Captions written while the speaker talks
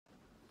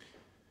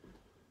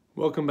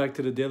Welcome back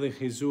to the Daily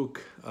Hizuk.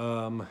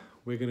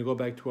 We're going to go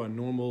back to our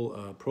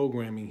normal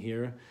programming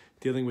here,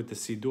 dealing with the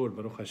Sidur,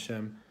 Baruch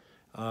Hashem.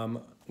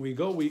 We're in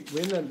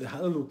the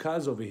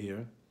Hallelujahs over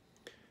here.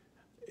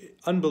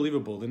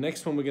 Unbelievable. The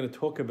next one we're going to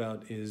talk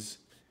about is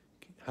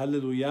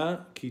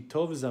Hallelujah, Ki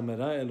Tov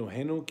Zamera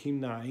Elohenu Kim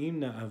Na'im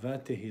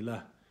Na'ava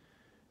Tehillah.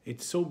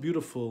 It's so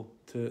beautiful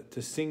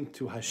to sing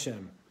to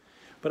Hashem.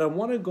 But I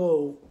want to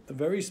go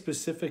very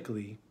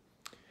specifically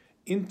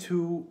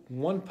into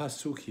one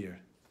pasuk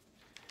here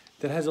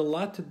that has a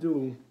lot to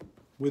do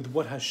with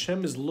what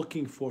Hashem is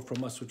looking for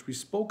from us, which we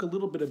spoke a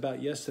little bit about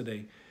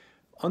yesterday.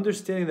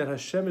 Understanding that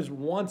Hashem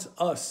wants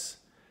us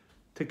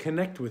to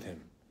connect with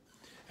Him.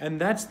 And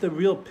that's the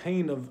real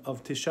pain of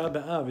Tisha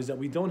B'Av, is that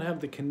we don't have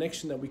the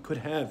connection that we could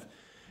have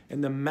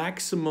and the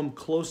maximum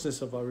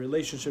closeness of our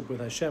relationship with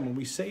Hashem. When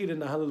we say it in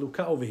the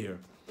Hallelujah over here,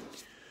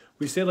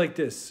 we say like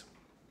this: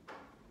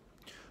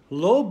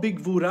 Lo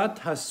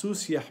bigvurat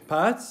hasus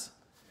yahpatz,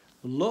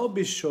 lo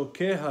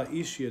bishokeh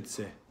ha'ish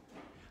yetzeh.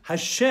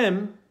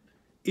 Hashem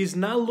is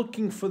not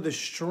looking for the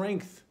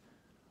strength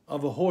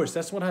of a horse.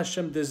 That's what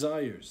Hashem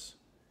desires.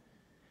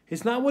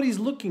 It's not what He's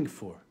looking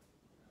for.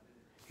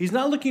 He's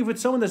not looking for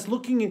someone that's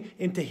looking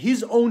into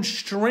his own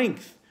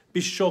strength.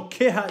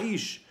 Bishokeh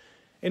ha'ish.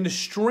 In the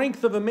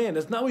strength of a man.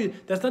 That's not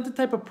the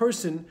type of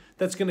person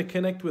that's going to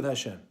connect with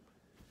Hashem.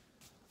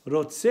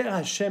 Rotzeh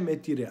Hashem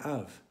et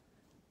yire'av,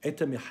 et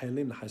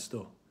ha'mechaylim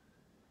l'chasdo.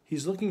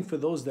 He's looking for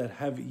those that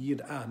have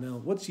yir'ah. Now,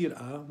 what's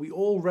yir'ah? We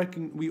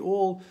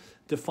all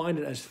define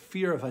it as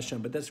fear of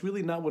Hashem, but that's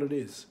really not what it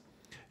is.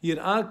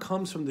 Yir'ah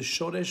comes from the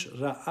shoresh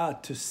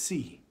ra'ah, to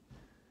see.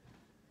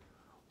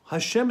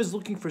 Hashem is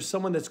looking for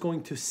someone that's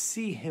going to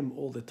see Him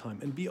all the time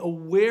and be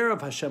aware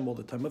of Hashem all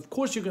the time. Of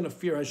course you're going to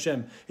fear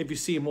Hashem if you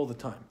see Him all the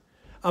time.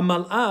 A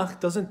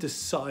malach doesn't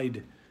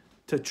decide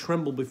to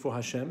tremble before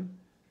Hashem.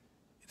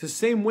 It's the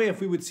same way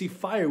if we would see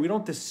fire, we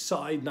don't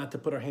decide not to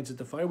put our hands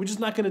into fire. We're just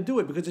not going to do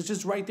it because it's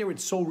just right there.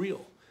 It's so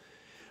real.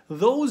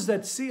 Those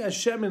that see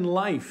Hashem in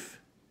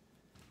life,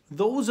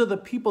 those are the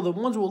people, the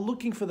ones who are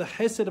looking for the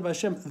chesed of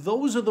Hashem.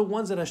 Those are the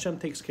ones that Hashem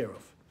takes care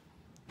of.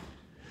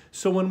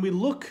 So when we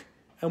look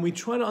and we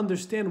try to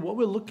understand what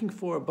we're looking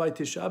for by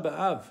Tisha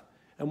B'Av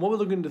and what we're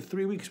looking into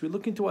 3 weeks, we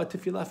look into our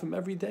tefillah from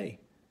every day.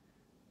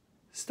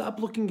 Stop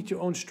looking at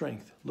your own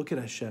strength. Look at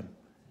Hashem.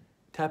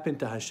 Tap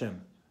into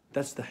Hashem.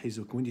 That's the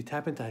Hizuk. When you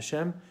tap into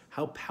Hashem,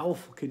 how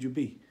powerful could you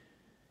be?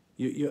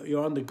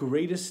 You're on the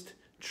greatest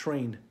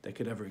train that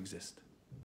could ever exist.